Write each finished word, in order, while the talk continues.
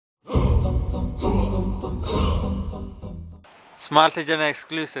Smile to Jannah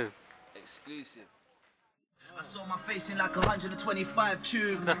exclusive. Exclusive. I saw my face in like 125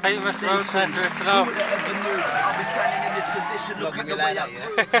 tube. The famous roadside to Islam. I'll be standing in this position. Look at the way I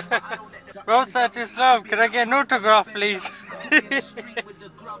grew. Roadside to Islam. Can I get an autograph, please?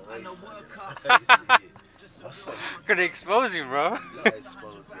 Gonna expose you, bro.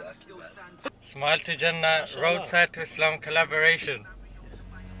 Smile to Jannah, Roadside to Islam collaboration.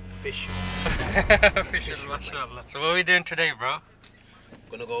 Official. Official, mashallah. So what are we doing today, bro?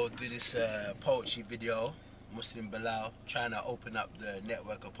 Gonna go do this poetry video. Muslim Belal, trying to open up the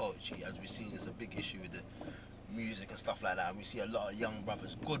network of poetry. As we've seen, there's a big issue with the music and stuff like that. And we see a lot of young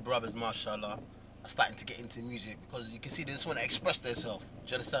brothers, good brothers, mashallah, are starting to get into music because you can see they just want to express themselves. Do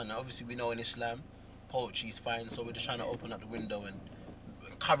you understand? Now, obviously, we know in Islam, poetry is fine, so we're just trying to open up the window and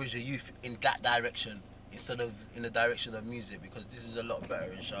encourage the youth in that direction instead of in the direction of music, because this is a lot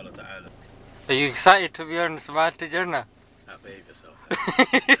better, inshaAllah ta'ala. Are you excited to be on Smile to Jannah? Now, behave yourself.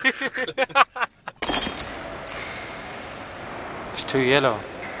 It's too yellow.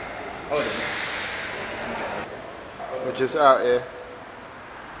 We're just out here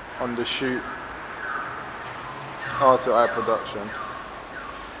on the shoot, R2I production.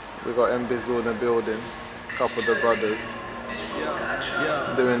 We got MBizzle in the building, a couple of the brothers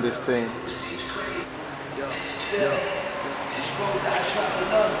doing this thing.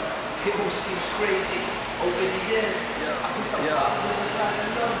 It all seems crazy over the years. I picked up thousands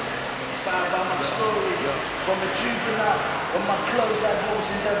of loans. Inspired by my story. From a juvenile, when my clothes had holes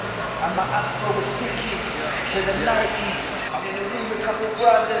in them and my afro was picky. To the 90s, I'm in a room with a couple of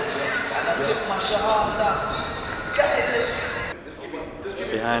brothers and I took my shahada. Guidance.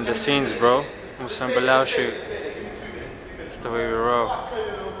 Behind the scenes, bro. Muslim Belal shoot. That's the way we roll.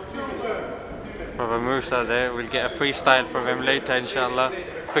 Brother Musa there. We'll get a freestyle from him later, inshallah.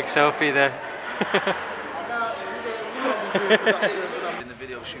 Quick selfie there. In the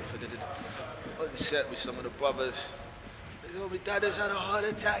video shoot for the set with some of the brothers. My dad has had a heart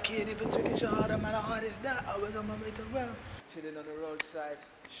attack. He ain't even took his shahada, man. How hard is that? I was on my way to well. Chilling on the roadside,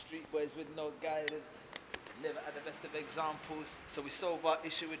 street boys with no guidance. Never had the best of examples, so we solve our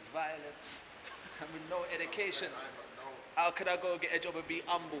issue with violence. And with no education, how could I go get a job and be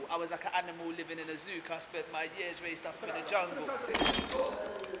humble? I was like an animal living in a zoo, 'cause I spent my years raised up in the jungle. I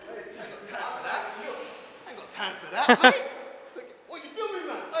ain't got time for that, mate. What, you filming,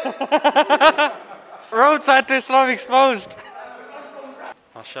 man? Roadside to Islam exposed.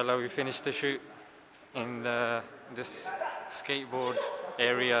 Mashallah, we finished the shoot in this skateboard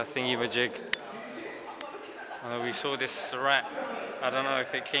area thingy-majig. We saw this rat. I don't know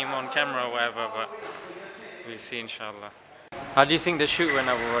if it came on camera or whatever, but we'll see, inshallah. How do you think the shoot went,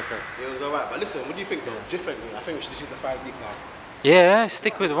 Abu Bakr? It was alright, but listen, what do you think though? Differently, I think we should shoot the 5D class. Yeah,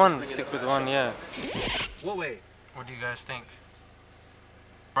 stick with one. Stick with one, yeah. What way? What do you guys think?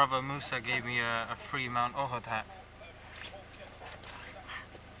 Brother Musa gave me a free Mount Uhud hat.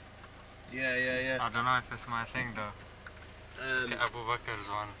 Yeah. I don't know if it's my thing though. Get Abu Bakr's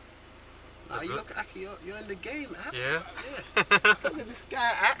one. Oh, you look, Aki, you're in the game, Aki. Yeah? Yeah. Look at this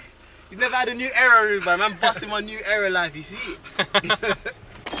guy, Aki. He's never had a new era, Ruben. Man, busting my new era life, you see it?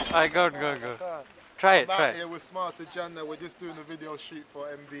 Alright, go. Try it, Out here with Smile to Jannah. We're just doing a video shoot for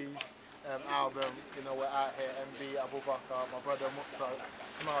MB's album. You know, we're out here, MB, Abu Bakr, my brother Muqtar,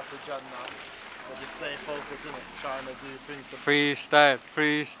 Smile to Jannah. We're just staying focused, innit? Trying to do things. Freestyle.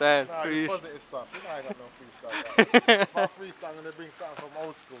 Nah, just positive stuff. You know I ain't got no freestyle. My freestyle, I'm going to bring something from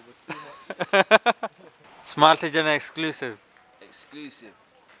old school. It's too much. Smile to Jannah exclusive. Exclusive.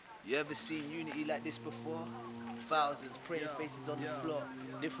 You ever seen unity like this before? Thousands praying faces on the floor.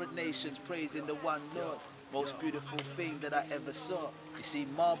 Different nations praising the one Lord. Most beautiful thing that I ever saw. You see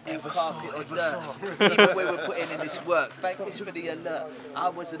marble, carpet or dirt. Either way we're putting in this work. Thank you for the alert. I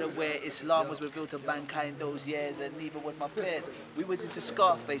wasn't aware Islam was revealed to mankind those years, and neither was my peers. We was into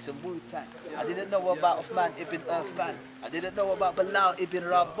Scarface and Wu-Tang. I didn't know about Uthman ibn Affan. I didn't know about Bilal ibn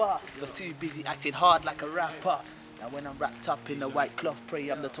Rabah. I was too busy acting hard like a rapper. Now when I'm wrapped up in the white cloth, pray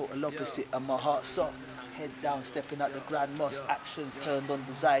I'm the total opposite and my heart's soft. Head down, stepping out the grand mosque, actions turned on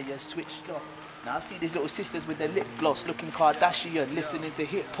desire, switched off. Now I see these little sisters with their lip gloss, looking Kardashian, listening to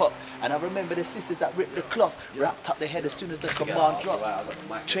hip hop. And I remember the sisters that ripped the cloth, wrapped up their head as soon as the command drops.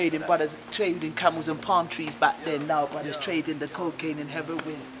 Trading brothers, trading camels and palm trees back then. Now brothers trading the cocaine and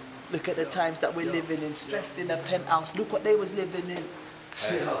heroin. Look at the times that we're living in, stressed in a penthouse. Look what they was living in.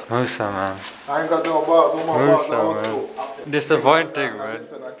 Musa, man. I ain't got no bars, all my bars are old man. school. Disappointing, man.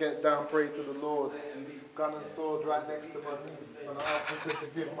 Listen, I get down, pray to the Lord. gun and sword right next to my knees and I ask him to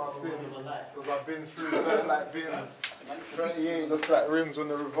forgive my sins because I've been through dirt like bins. 38 looks like rims when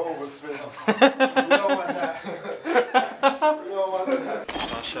the revolver spins. You don't want that. You don't want that.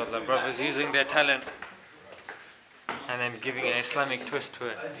 MashaAllah, brothers using their talent and then giving an Islamic twist to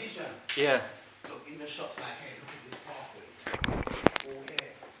it. Yeah. Look, even shots like here, look at this pathway. All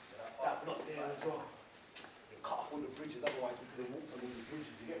here. That block there as well. They cut off all the bridges, otherwise we could have walked along the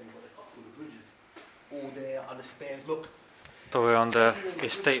bridges, you get me? But they cut off all the bridges. All there, on the stairs, look. So we're on the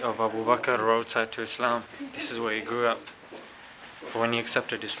estate of Abu Bakr, roadside to Islam. This is where he grew up. But when he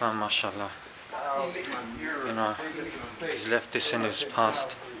accepted Islam, mashallah, you know, he's left this in his past.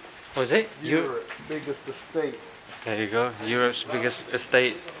 Was it? Europe's biggest estate. There you go, Europe's biggest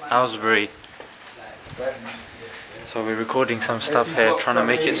estate, Aylesbury. So we're recording some stuff here, trying to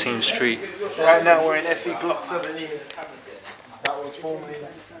make it seem street. Right now we're in SE Glock 17. That was formerly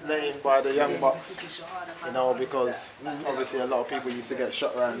named by the Young Bucks, you know, because obviously a lot of people used to get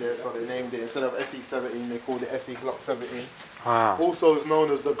shot around there, so they named it, instead of SE 17, they called it SE Glock 17. Wow. Also it's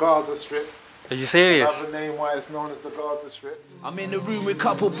known as the Gaza Strip. Are you serious? Another name why it's known as the Gaza Strip. I'm in the room with a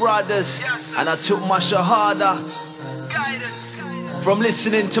couple brothers, and I took my shahada from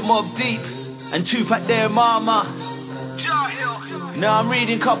listening to Mobb Deep and Tupac their mama. Now I'm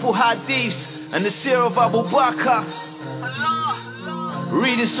reading couple hadiths and the seerah of Abu Bakr.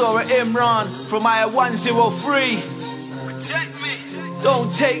 Reading Surah Imran from Ayah 103.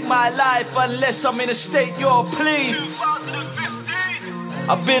 Don't take my life unless I'm in a state you're pleased.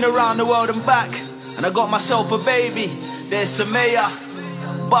 I've been around the world and back, and I got myself a baby. There's Sumaya,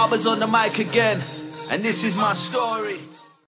 Barber's on the mic again, and this is my story.